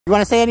You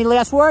want to say any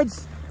last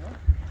words?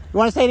 You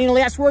want to say any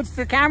last words to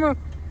the camera?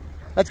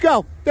 Let's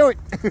go. Do it.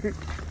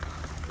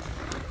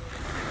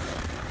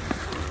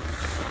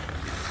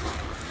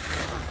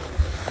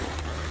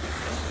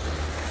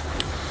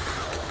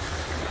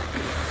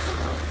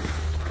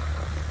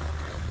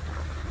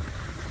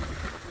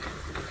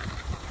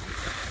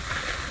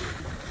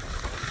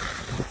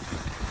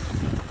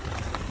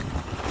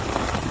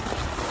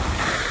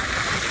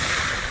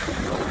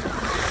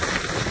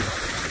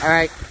 All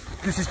right,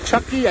 this is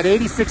Chucky at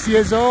 86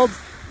 years old,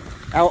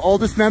 our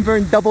oldest member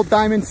in Double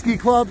Diamond Ski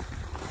Club.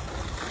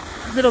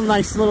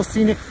 Nice little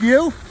scenic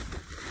view.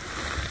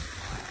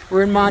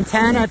 We're in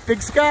Montana at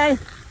Big Sky.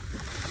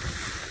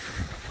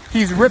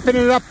 He's ripping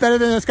it up better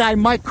than this guy,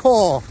 Mike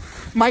Call.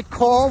 Mike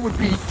Call would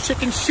be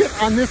chicken shit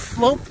on this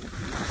slope,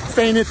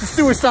 saying it's a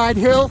suicide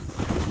hill.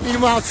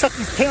 Meanwhile,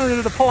 Chucky's tearing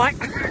it apart.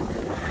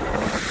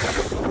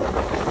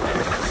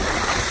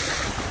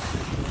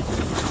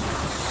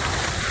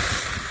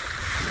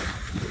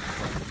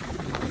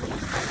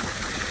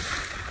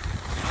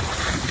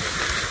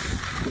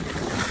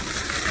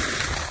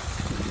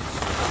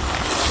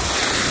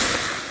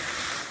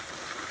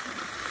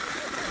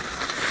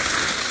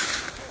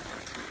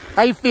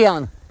 How you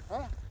feeling?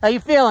 Huh? How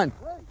you feeling?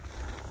 Great.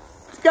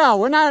 Let's go.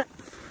 We're not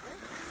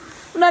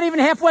even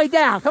halfway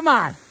down. Come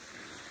on.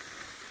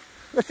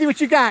 Let's see what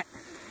you got.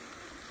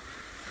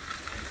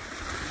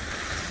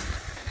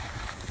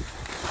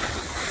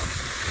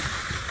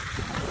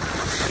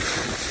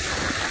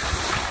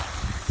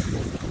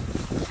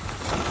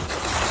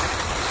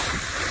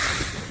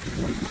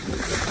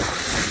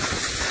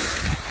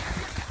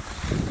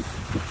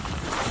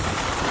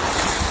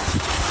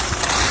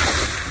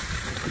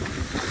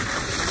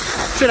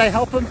 Should I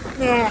help him?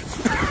 Nah.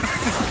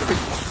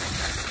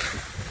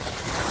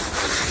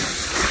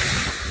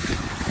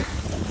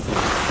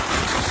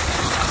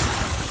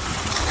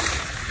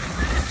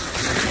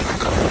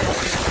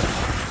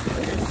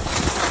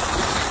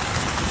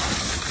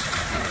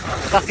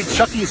 Fucking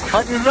Chucky is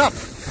cutting it up.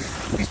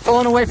 He's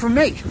pulling away from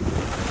me.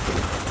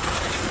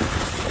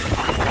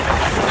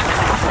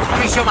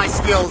 Let me show my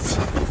skills.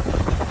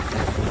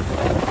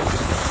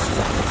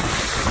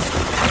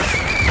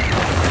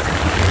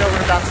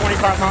 Over about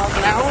 25 miles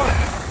an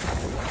hour.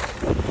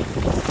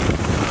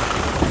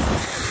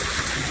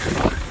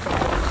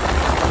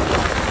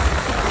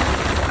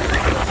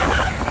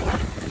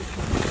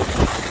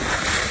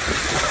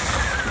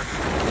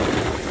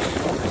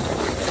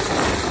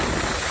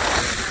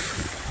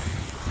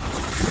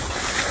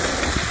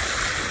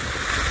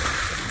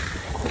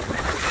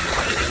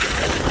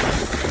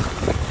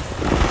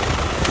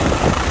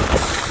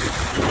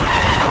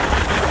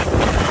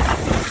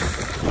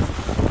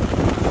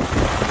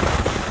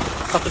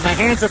 My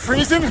hands are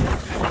freezing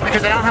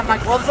because I don't have my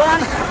gloves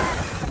on.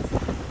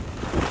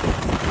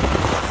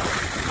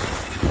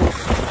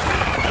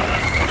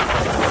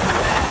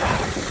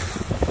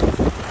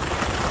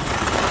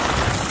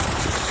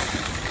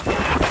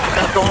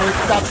 I'm going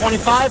about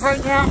 25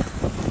 right now.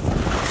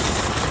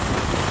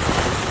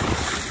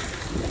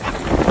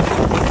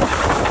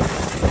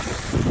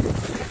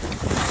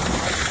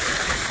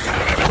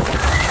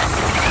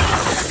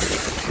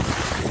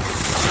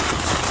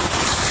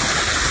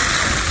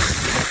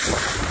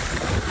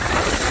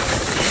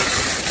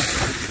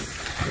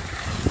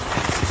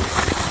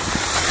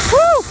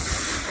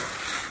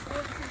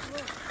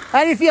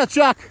 How do you feel,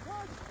 Chuck?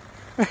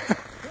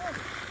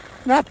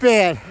 Not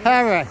bad.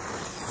 All right.